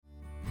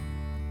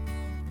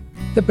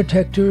the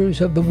Protectors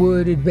of the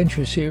Wood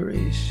Adventure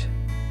Series.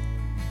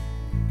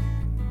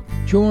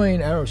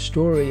 Join our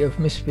story of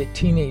misfit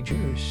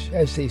teenagers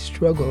as they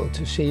struggle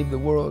to save the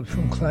world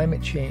from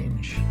climate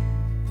change.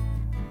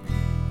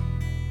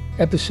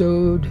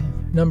 Episode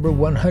number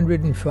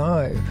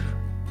 105.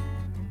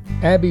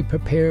 Abby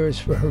prepares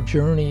for her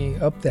journey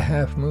up the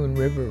Half Moon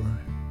River.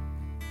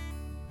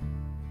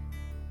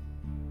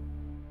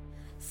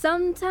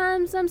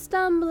 Sometimes I'm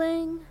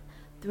stumbling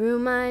through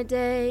my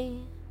day,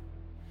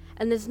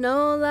 and there's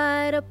no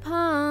light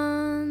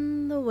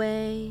upon the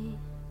way.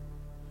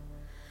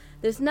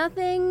 There's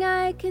nothing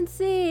I can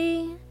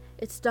see,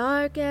 it's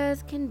dark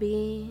as can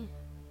be.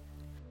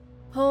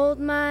 Hold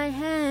my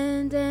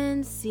hand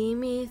and see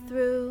me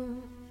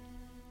through.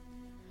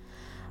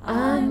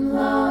 I'm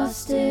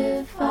lost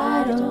if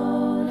I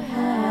don't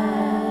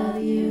have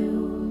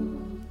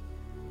you.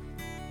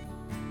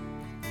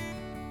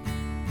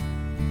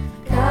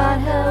 God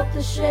help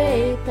the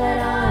shape that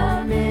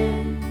I'm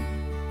in.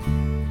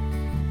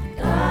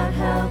 God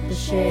help the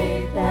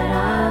shape that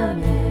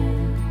I'm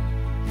in.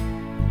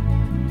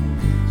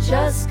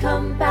 Just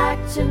come back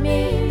to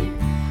me,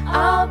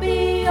 I'll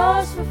be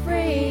yours for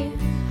free.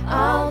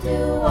 I'll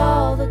do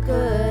all the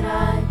good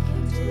I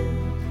can do.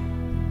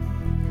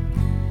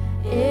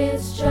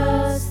 It's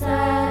just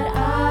that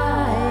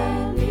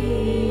I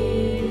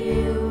need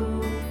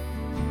you.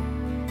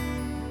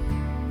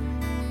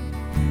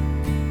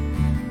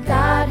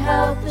 God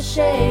help the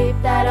shape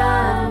that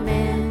I'm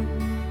in.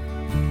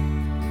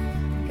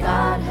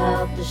 God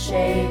help the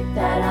shape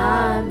that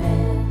I'm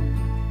in.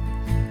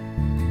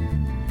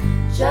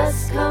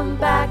 Just come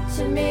back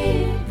to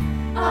me,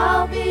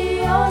 I'll be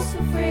yours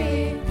for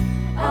free.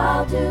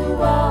 I'll do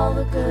all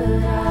the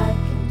good I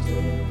can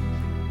do.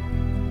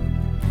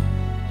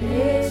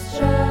 It's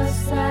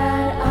just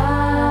that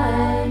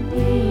I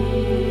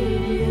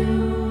need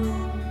you.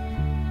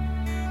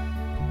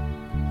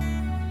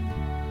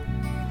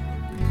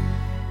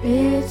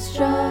 It's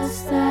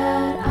just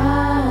that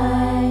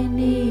I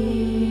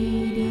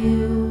need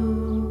you.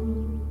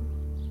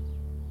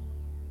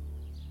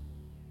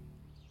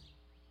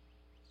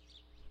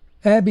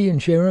 Abby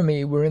and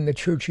Jeremy were in the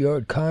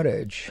churchyard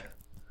cottage,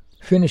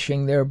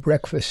 finishing their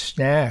breakfast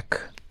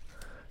snack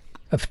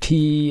of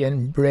tea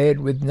and bread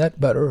with nut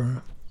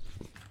butter.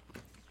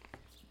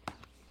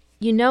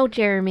 You know,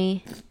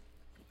 Jeremy,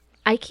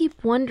 I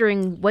keep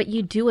wondering what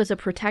you do as a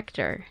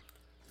protector.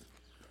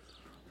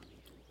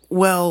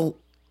 Well,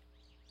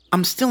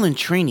 I'm still in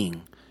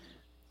training.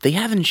 They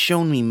haven't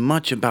shown me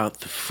much about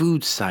the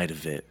food side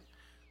of it.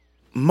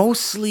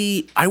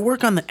 Mostly, I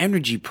work on the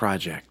energy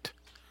project.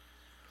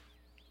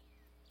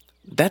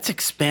 That's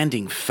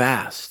expanding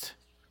fast.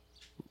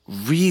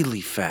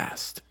 Really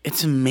fast.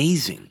 It's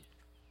amazing.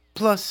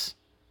 Plus,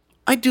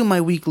 I do my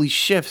weekly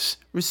shifts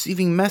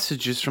receiving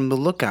messages from the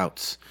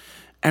lookouts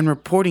and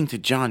reporting to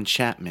John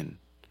Chapman.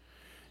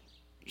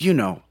 You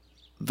know,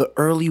 the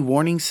early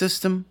warning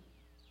system.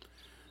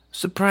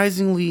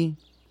 Surprisingly,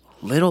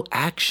 little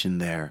action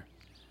there.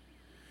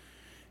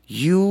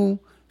 You,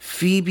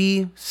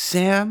 Phoebe,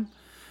 Sam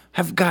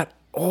have got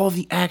all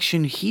the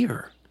action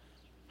here,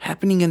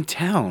 happening in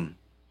town.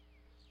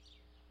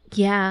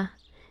 Yeah.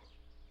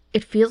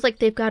 It feels like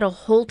they've got a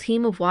whole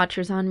team of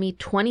watchers on me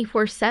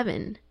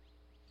 24/7.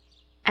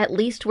 At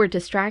least we're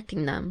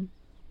distracting them.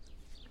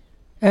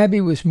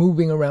 Abby was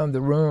moving around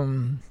the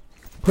room,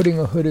 putting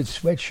a hooded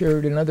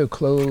sweatshirt and other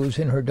clothes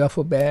in her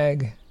duffel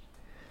bag.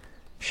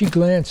 She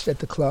glanced at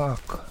the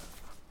clock.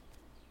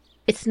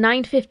 It's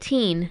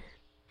 9:15.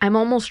 I'm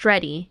almost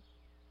ready.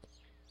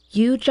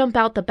 You jump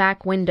out the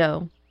back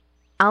window.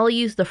 I'll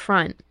use the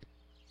front.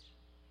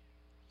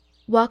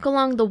 Walk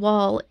along the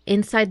wall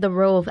inside the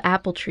row of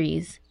apple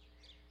trees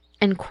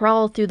and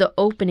crawl through the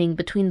opening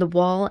between the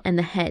wall and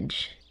the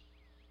hedge.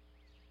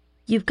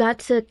 You've got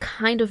to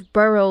kind of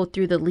burrow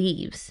through the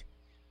leaves.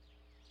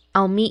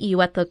 I'll meet you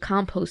at the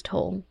compost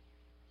hole.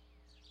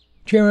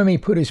 Jeremy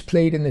put his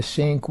plate in the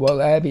sink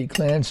while Abby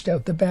glanced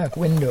out the back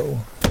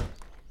window.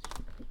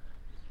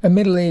 A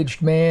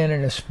middle-aged man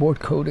in a sport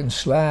coat and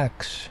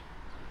slacks,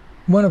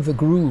 one of the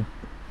group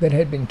that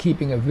had been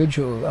keeping a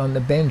vigil on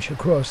the bench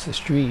across the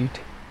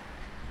street,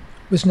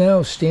 was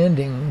now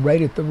standing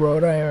right at the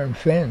wrought iron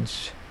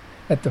fence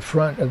at the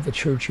front of the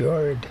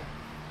churchyard.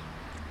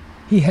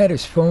 He had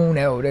his phone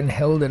out and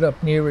held it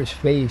up near his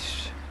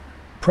face,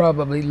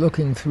 probably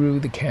looking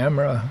through the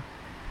camera.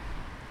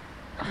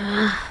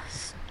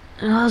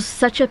 Oh,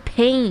 such a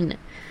pain.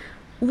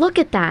 Look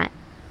at that.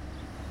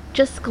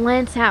 Just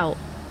glance out.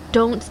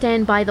 Don't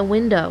stand by the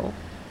window.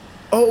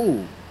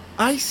 Oh,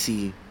 I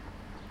see.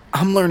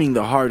 I'm learning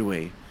the hard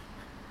way.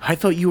 I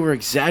thought you were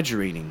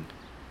exaggerating.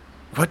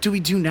 What do we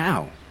do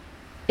now?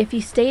 If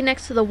you stay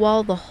next to the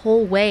wall the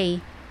whole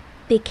way,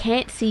 they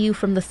can't see you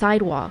from the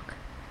sidewalk.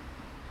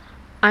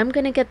 I'm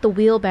gonna get the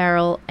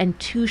wheelbarrow and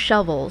 2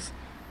 shovels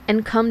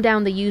and come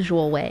down the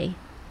usual way.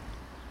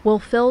 We'll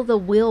fill the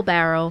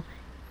wheelbarrow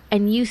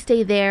and you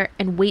stay there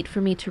and wait for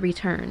me to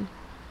return.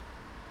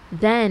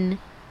 Then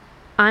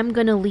I'm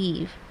gonna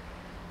leave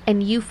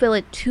and you fill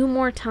it 2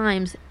 more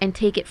times and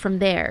take it from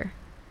there.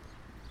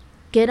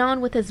 Get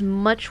on with as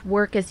much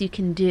work as you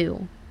can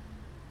do.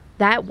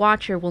 That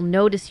watcher will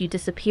notice you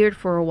disappeared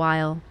for a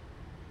while,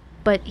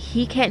 but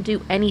he can't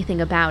do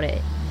anything about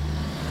it.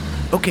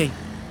 Okay,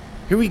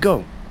 here we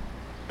go.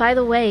 By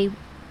the way,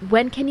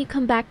 when can you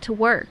come back to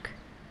work?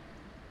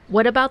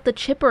 What about the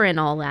chipper and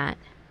all that?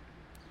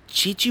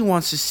 Chi-Chi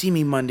wants to see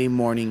me Monday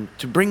morning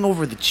to bring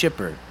over the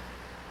chipper.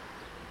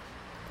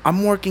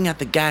 I'm working at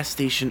the gas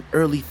station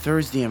early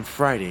Thursday and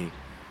Friday.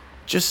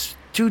 Just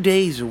 2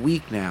 days a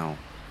week now.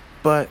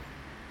 But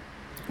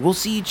we'll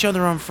see each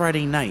other on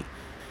Friday night,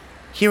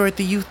 here at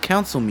the youth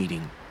council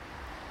meeting.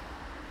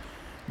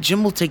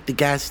 Jim will take the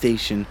gas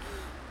station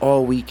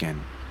all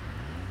weekend.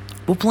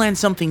 We'll plan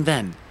something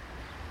then.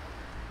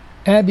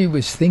 Abby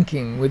was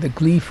thinking with a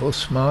gleeful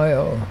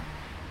smile.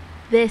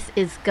 This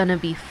is gonna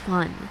be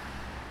fun.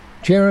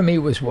 Jeremy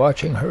was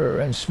watching her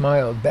and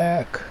smiled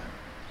back.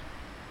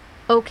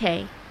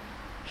 Okay,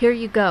 here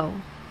you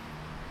go.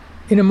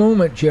 In a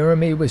moment,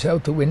 Jeremy was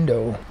out the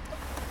window.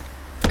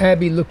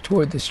 Abby looked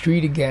toward the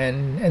street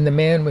again, and the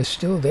man was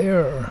still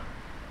there.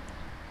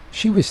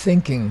 She was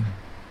thinking,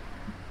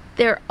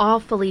 They're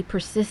awfully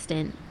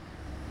persistent.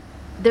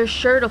 They're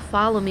sure to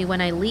follow me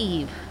when I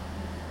leave.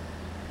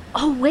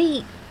 Oh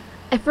wait,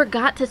 I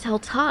forgot to tell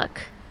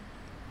Tuck.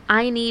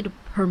 I need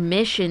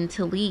permission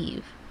to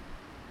leave.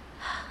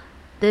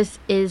 This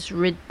is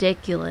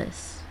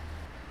ridiculous.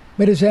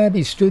 but as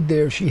Abby stood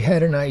there, she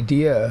had an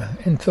idea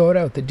and thought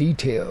out the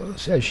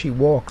details as she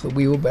walked the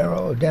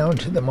wheelbarrow down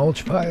to the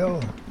mulch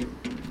pile.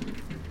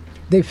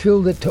 They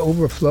filled it to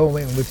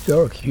overflowing with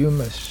dark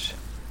humus.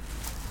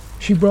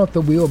 She brought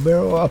the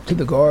wheelbarrow up to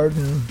the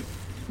garden,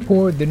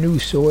 poured the new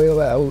soil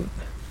out,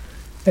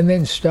 and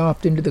then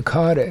stopped into the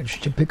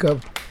cottage to pick up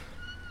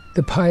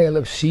the pile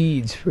of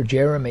seeds for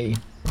Jeremy.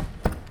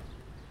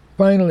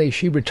 Finally,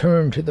 she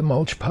returned to the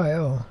mulch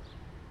pile.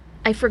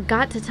 I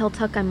forgot to tell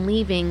Tuck I'm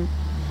leaving,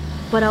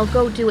 but I'll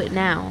go do it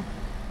now.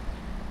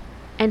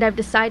 And I've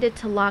decided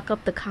to lock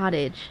up the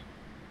cottage.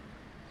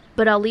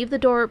 But I'll leave the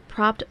door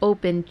propped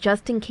open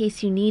just in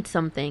case you need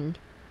something.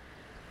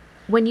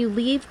 When you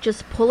leave,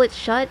 just pull it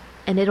shut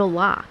and it'll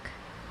lock.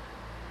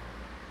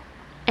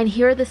 And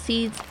here are the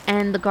seeds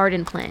and the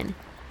garden plan.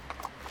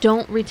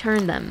 Don't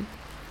return them.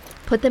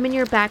 Put them in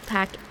your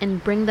backpack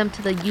and bring them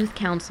to the youth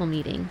council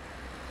meeting.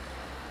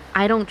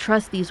 I don't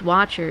trust these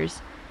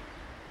watchers.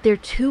 They're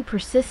too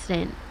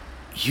persistent.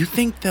 You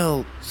think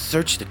they'll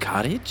search the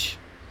cottage?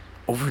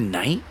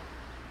 Overnight?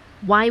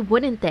 Why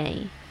wouldn't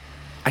they?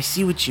 I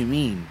see what you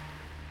mean.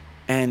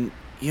 And,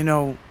 you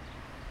know,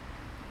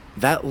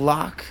 that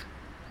lock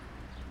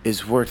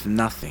is worth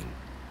nothing.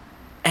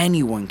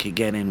 Anyone could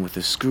get in with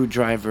a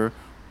screwdriver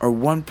or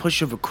one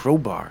push of a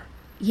crowbar.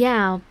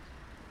 Yeah,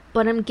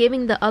 but I'm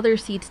giving the other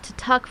seeds to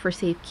Tuck for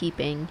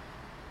safekeeping.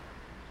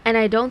 And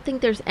I don't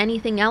think there's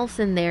anything else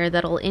in there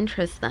that'll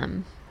interest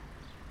them.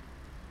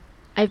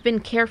 I've been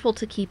careful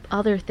to keep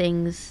other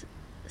things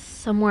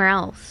somewhere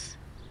else.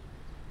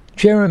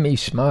 Jeremy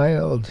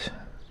smiled.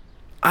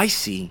 I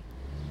see.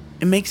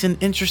 It makes an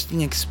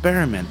interesting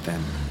experiment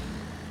then.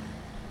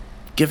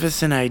 Give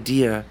us an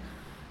idea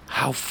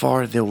how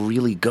far they'll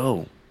really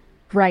go.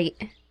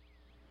 Right.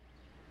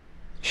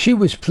 She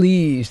was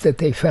pleased that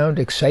they found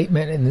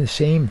excitement in the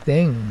same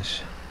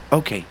things.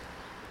 Okay,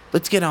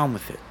 let's get on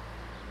with it.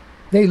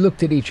 They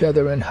looked at each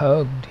other and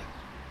hugged.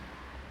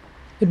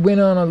 It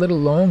went on a little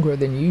longer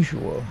than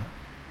usual,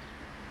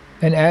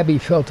 and Abby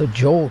felt a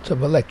jolt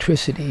of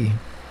electricity.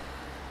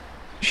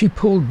 She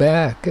pulled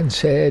back and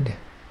said,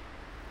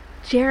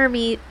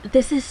 Jeremy,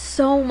 this is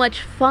so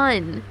much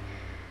fun.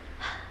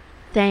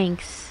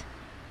 Thanks.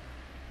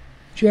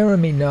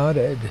 Jeremy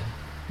nodded,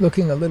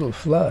 looking a little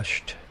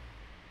flushed,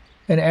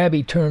 and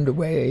Abby turned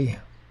away.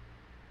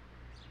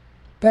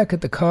 Back at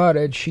the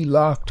cottage, she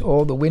locked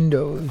all the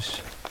windows,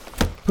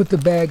 put the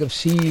bag of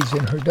seeds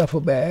in her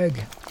duffel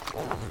bag,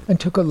 and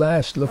took a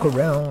last look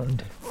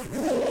around.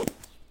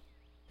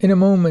 In a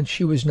moment,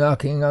 she was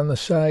knocking on the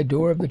side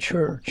door of the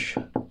church.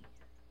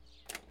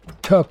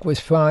 Tuck was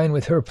fine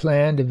with her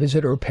plan to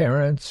visit her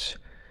parents,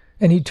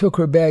 and he took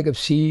her bag of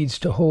seeds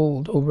to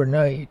hold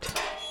overnight.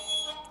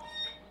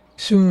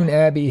 Soon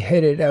Abby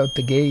headed out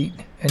the gate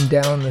and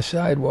down the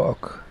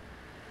sidewalk.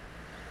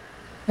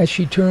 As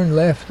she turned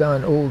left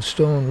on Old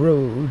Stone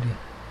Road,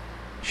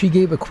 she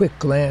gave a quick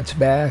glance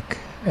back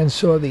and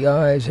saw the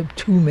eyes of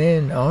 2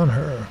 men on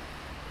her,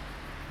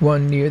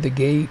 one near the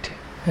gate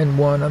and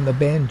one on the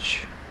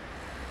bench.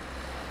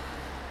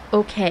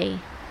 Okay,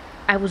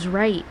 I was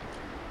right.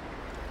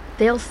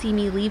 They'll see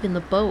me leave in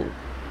the boat.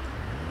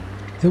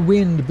 The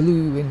wind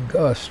blew in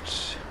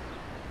gusts.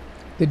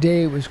 The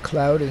day was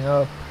clouding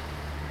up.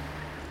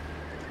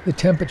 The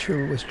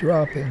temperature was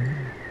dropping.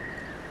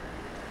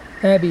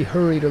 Abby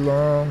hurried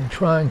along,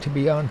 trying to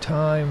be on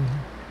time.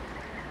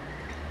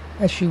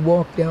 As she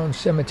walked down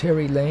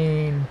Cemetery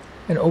Lane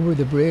and over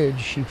the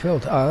bridge, she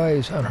felt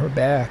eyes on her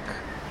back.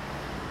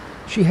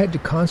 She had to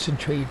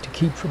concentrate to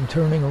keep from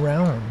turning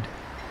around.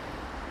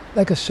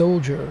 Like a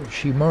soldier,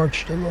 she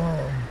marched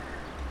along,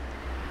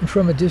 and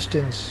from a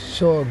distance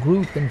saw a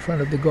group in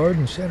front of the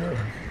garden center.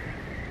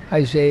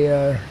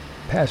 Isaiah,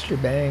 Pastor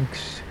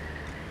Banks,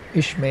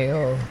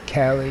 Ishmael,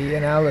 Callie,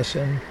 and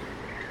Allison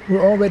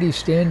were already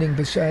standing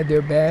beside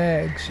their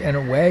bags and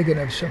a wagon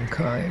of some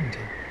kind.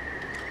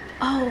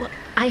 Oh,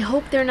 I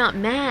hope they're not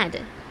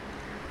mad.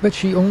 But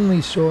she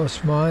only saw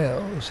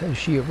smiles as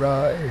she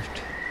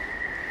arrived.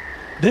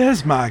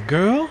 There's my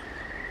girl.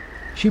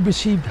 She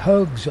received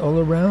hugs all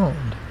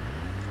around.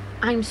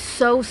 I'm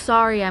so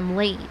sorry I'm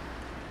late.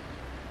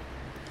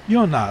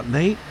 You're not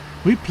late.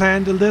 We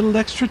planned a little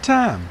extra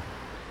time.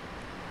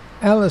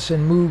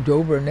 Allison moved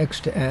over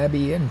next to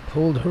Abby and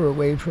pulled her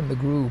away from the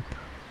group.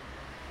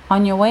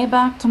 On your way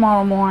back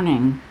tomorrow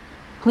morning,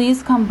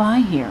 please come by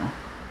here.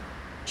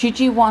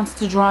 Chichi wants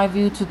to drive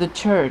you to the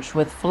church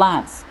with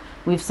flats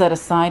we've set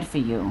aside for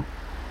you.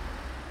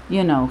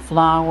 You know,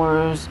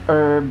 flowers,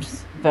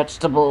 herbs,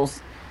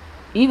 vegetables,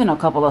 even a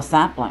couple of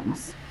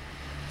saplings.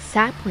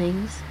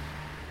 Saplings?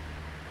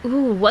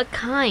 Ooh, what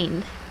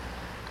kind?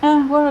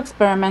 We're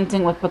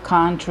experimenting with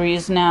pecan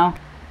trees now.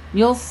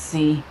 You'll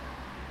see.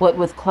 What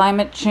with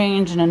climate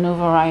change and a new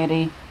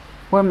variety,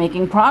 we're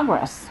making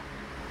progress.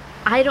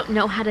 I don't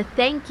know how to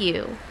thank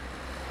you.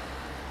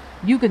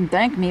 You can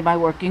thank me by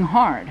working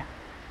hard.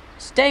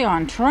 Stay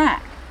on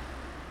track.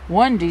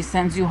 Wendy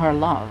sends you her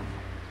love.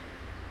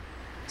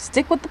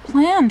 Stick with the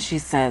plan, she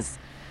says.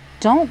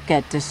 Don't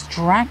get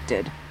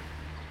distracted.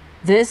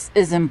 This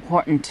is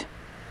important.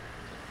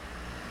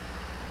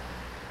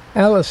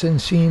 Allison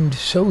seemed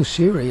so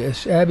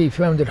serious, Abby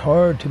found it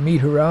hard to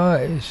meet her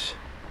eyes.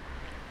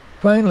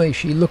 Finally,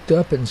 she looked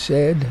up and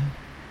said,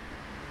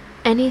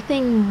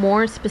 Anything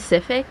more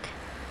specific?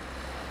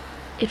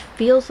 It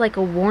feels like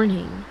a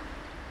warning.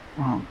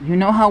 Well, you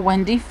know how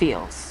Wendy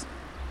feels.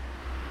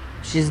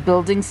 She's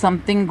building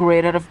something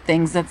great out of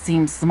things that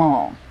seem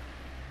small.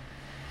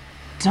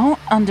 Don't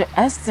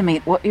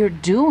underestimate what you're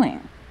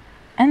doing.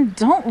 And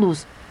don't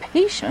lose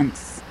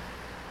patience.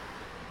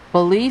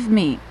 Believe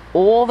me,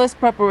 all this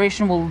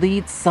preparation will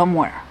lead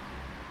somewhere.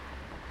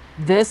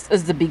 This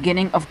is the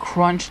beginning of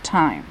crunch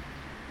time.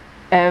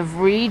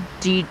 Every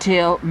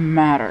detail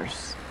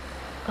matters.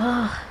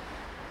 Ugh,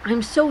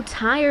 I'm so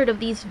tired of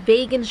these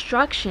vague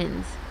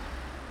instructions.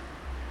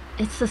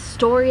 It's the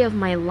story of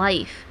my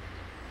life.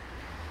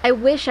 I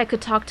wish I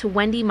could talk to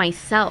Wendy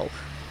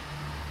myself.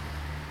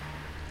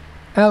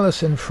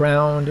 Allison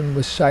frowned and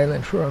was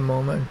silent for a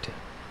moment.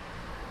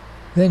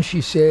 Then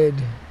she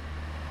said,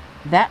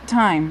 That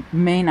time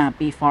may not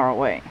be far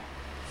away.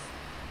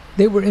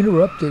 They were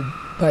interrupted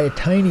by a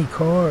tiny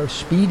car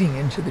speeding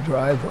into the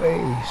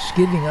driveway,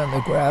 skidding on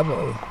the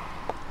gravel.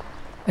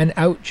 And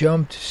out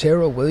jumped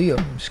Sarah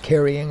Williams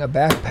carrying a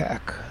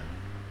backpack.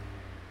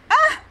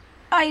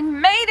 I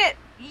made it!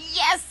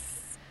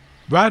 Yes!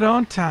 Right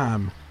on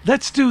time.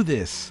 Let's do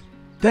this.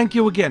 Thank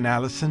you again,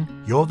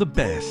 Allison. You're the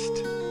best.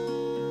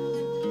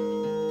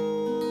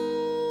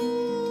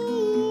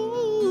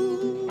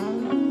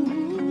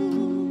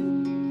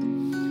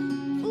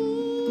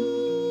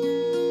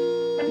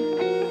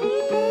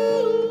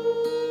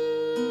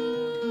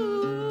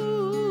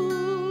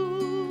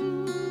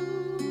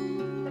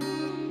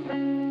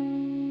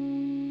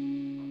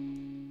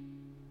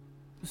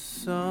 The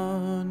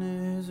sun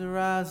is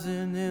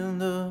rising in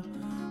the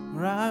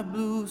bright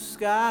blue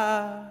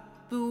sky.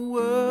 The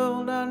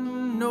world I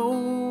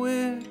know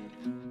it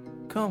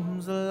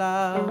comes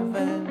alive,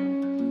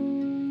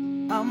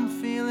 and I'm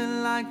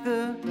feeling like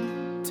the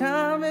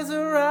time has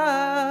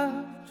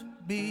arrived to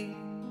be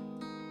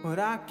what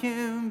I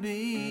can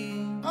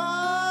be.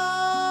 Oh,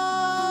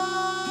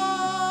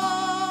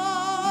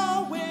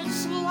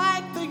 it's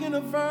like the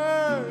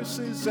universe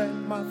is at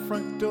my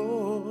front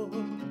door.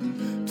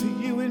 To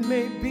you it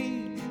may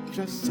be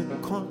just a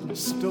corner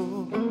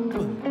store,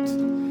 but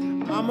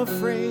I'm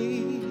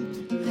afraid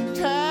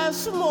to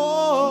ask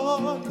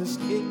more, 'cause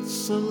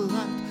it's a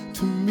lot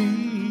to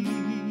me.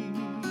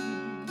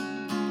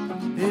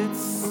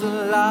 It's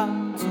a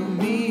lot to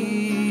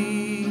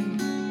me.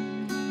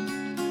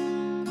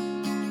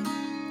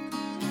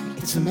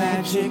 It's a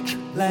magic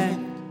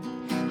land,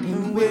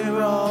 and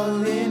we're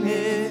all in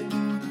it.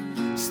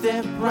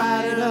 Step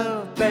right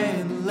up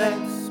and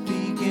let's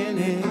begin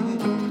it.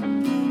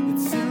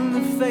 It's in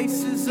the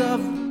faces of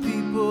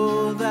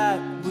people that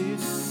we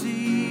see.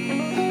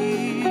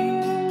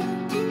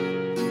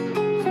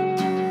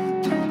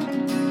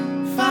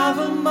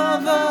 Father,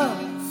 mother,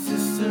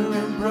 sister,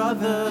 and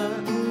brother,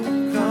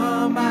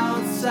 come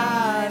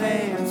outside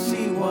and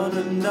see one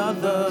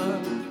another.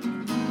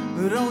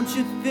 Don't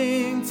you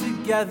think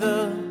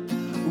together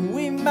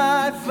we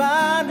might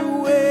find a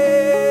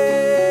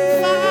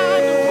way?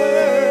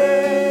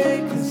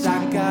 'Cause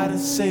I gotta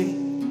say,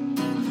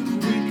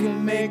 we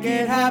can make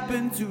it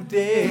happen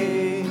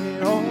today.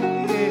 Oh yeah.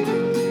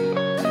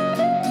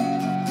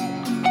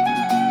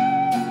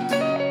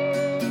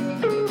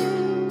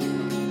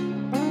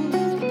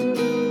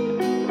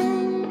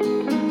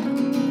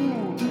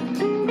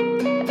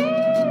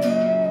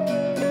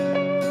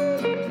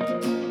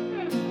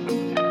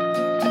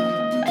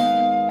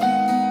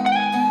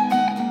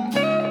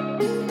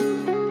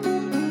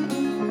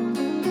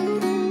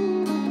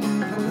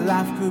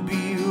 Life could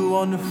be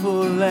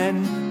wonderful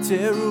and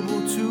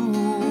terrible too.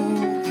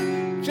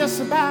 Just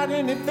about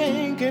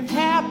anything can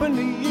happen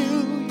to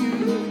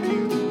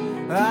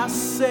you. I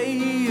say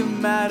it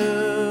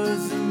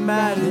matters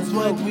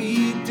what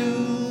we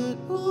do.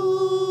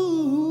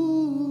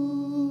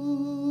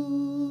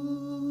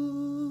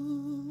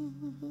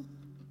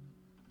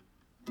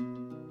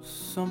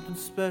 Something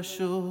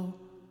special,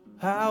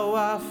 how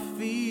I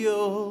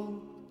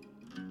feel.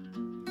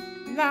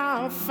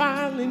 Now I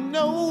finally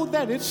know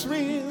that it's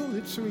real,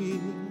 it's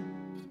real.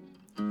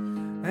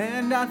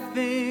 And I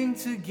think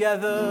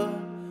together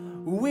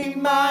we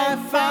might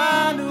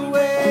find a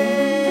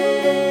way.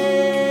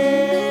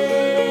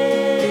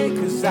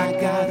 'Cause I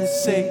gotta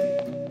say,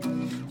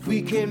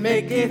 we can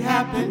make it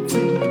happen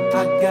too.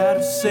 I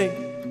gotta say,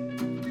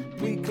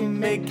 we can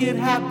make it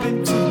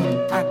happen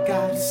too. I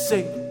gotta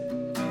say,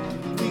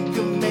 we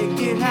can make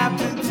it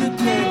happen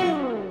today.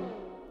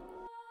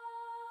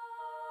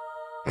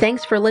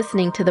 Thanks for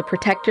listening to the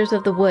Protectors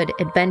of the Wood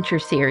Adventure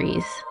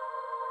Series.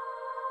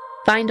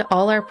 Find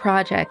all our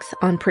projects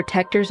on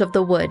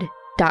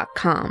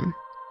protectorsofthewood.com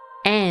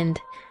and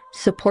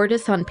support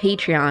us on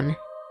Patreon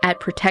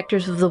at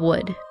Protectors of the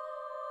Wood.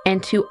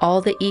 And to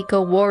all the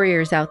eco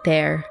warriors out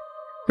there,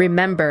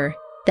 remember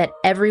that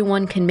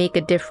everyone can make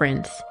a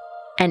difference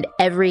and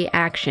every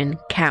action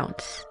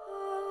counts.